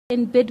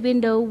In bid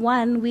window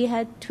 1, we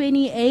had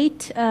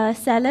 28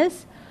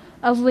 sellers,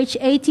 of which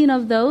 18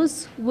 of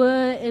those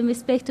were in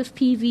respect of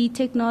PV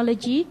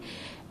technology,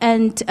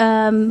 and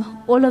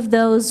all of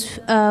those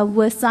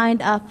were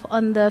signed up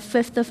on the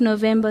 5th of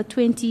November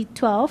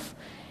 2012.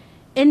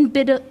 In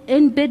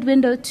bid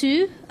window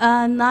 2,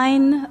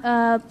 9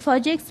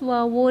 projects were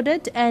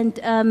awarded,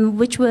 and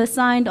which were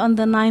signed on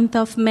the 9th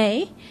of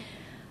May.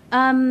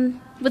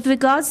 With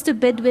regards to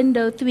bid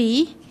window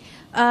 3,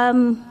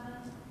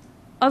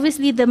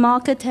 obviously the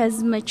market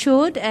has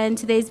matured and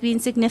there's been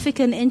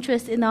significant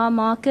interest in our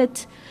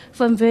market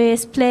from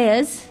various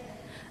players.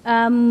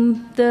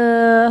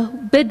 The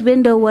bid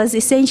window was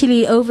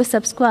essentially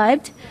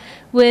oversubscribed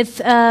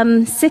with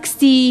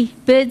 60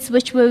 bids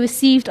which were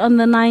received on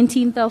the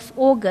 19th of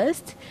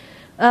August,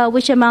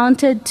 which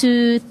amounted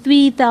to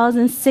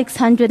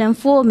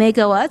 3,604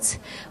 megawatts,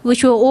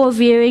 which were all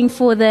varying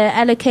for the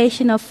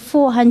allocation of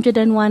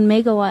 401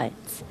 megawatts.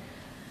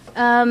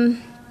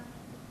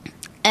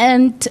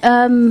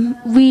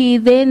 We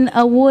then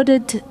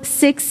awarded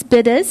 6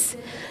 bidders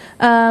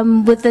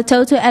with the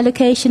total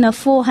allocation of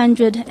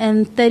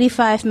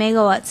 435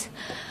 megawatts.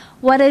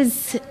 What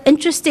is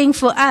interesting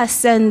for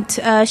us and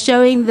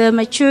showing the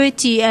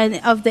maturity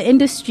of the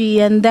industry,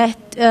 and that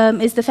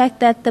is the fact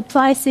that the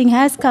pricing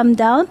has come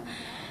down,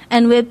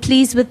 and we're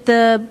pleased with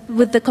the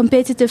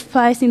competitive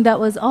pricing that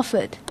was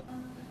offered.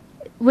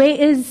 Where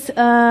is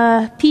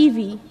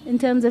PV in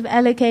terms of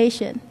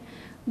allocation?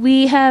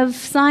 We have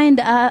signed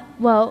up.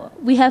 Well,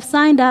 we have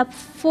signed up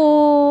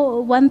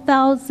for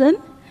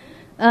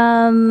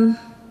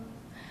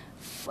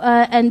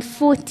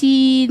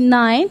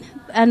 1,049,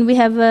 and we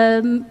have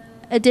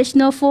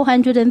additional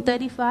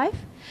 435,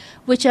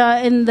 which are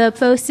in the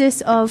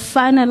process of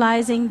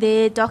finalizing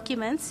their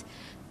documents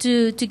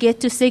to get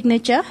to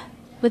signature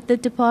with the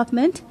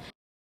department.